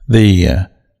The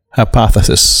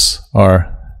hypothesis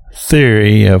or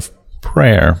theory of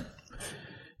prayer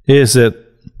is that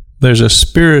there's a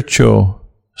spiritual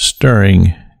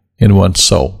stirring in one's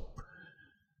soul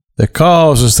that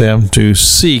causes them to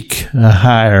seek a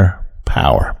higher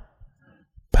power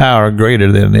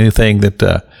greater than anything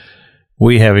that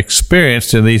we have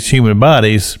experienced in these human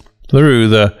bodies through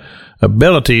the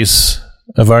abilities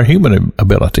of our human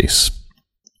abilities.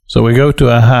 So we go to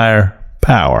a higher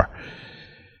power.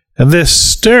 And this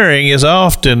stirring is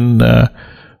often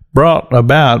brought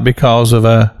about because of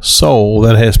a soul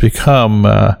that has become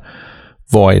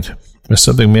void. There's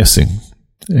something missing.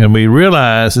 And we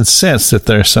realize and sense that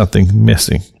there's something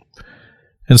missing.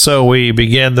 And so we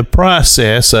begin the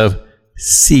process of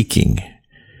seeking.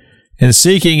 And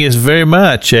seeking is very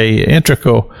much an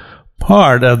integral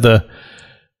part of the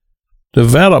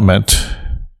development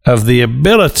of the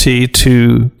ability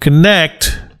to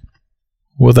connect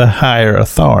with a higher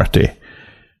authority.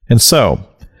 And so,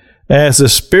 as the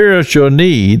spiritual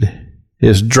need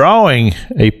is drawing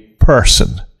a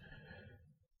person,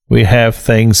 we have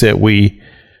things that we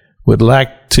would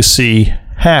like to see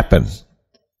happen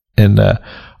in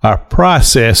our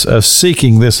process of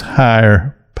seeking this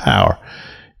higher power.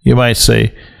 You might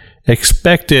say,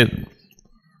 expected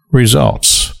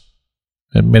results.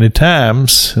 And many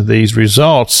times, these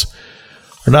results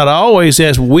are not always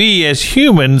as we as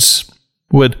humans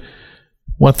would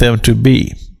want them to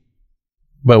be.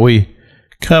 But we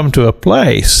come to a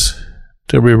place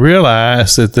to we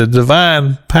realize that the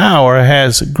divine power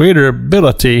has greater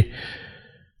ability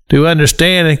to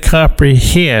understand and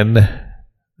comprehend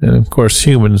than, of course,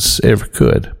 humans ever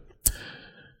could.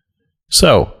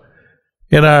 So,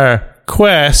 in our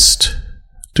quest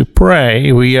to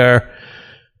pray, we are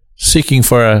seeking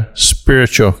for a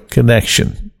spiritual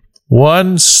connection.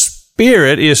 One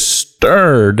spirit is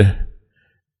stirred,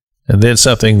 and then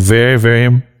something very, very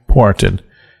important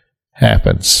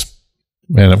happens.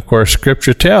 And of course,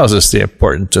 Scripture tells us the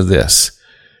importance of this.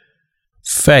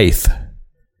 Faith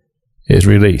is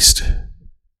released.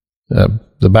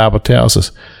 The Bible tells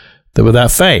us that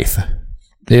without faith,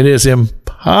 it is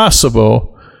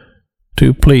impossible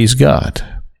to please God.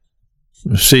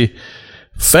 See,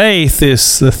 faith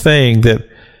is the thing that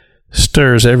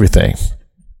stirs everything.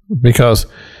 Because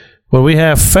when we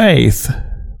have faith,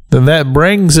 then that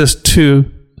brings us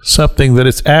to something that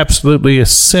is absolutely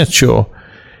essential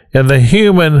in the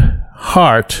human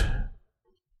heart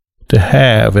to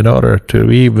have in order to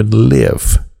even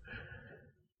live.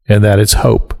 And that is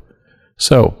hope.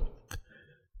 So,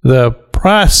 the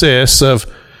process of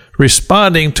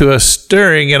responding to a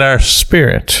stirring in our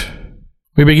spirit,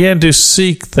 we begin to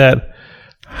seek that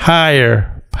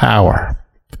higher power.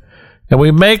 And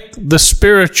we make the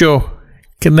spiritual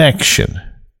connection.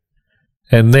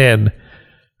 And then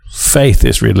faith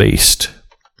is released.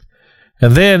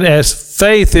 And then as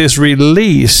faith is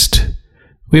released,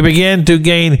 we begin to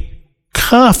gain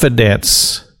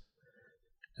confidence.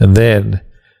 And then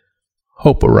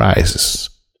hope arises.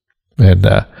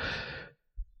 And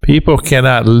people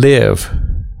cannot live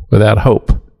without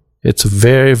hope. It's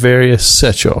very, very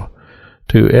essential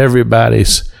to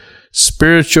everybody's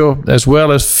spiritual as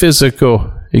well as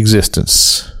physical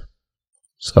existence.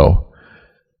 So,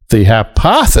 the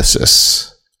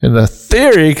hypothesis and the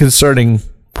theory concerning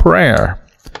prayer,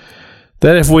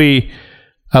 that if we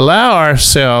allow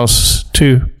ourselves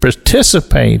to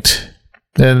participate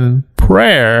in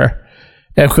prayer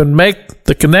and can make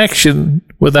the connection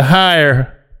with a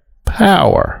higher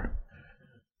power,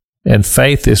 and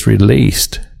faith is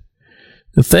released,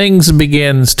 the things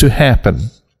begins to happen.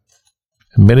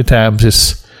 And many times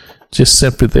it's just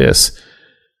simply this: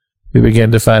 we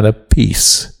begin to find a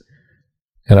peace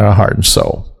in our heart and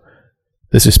soul.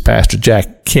 This is Pastor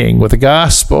Jack King with the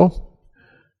gospel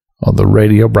on the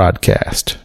radio broadcast.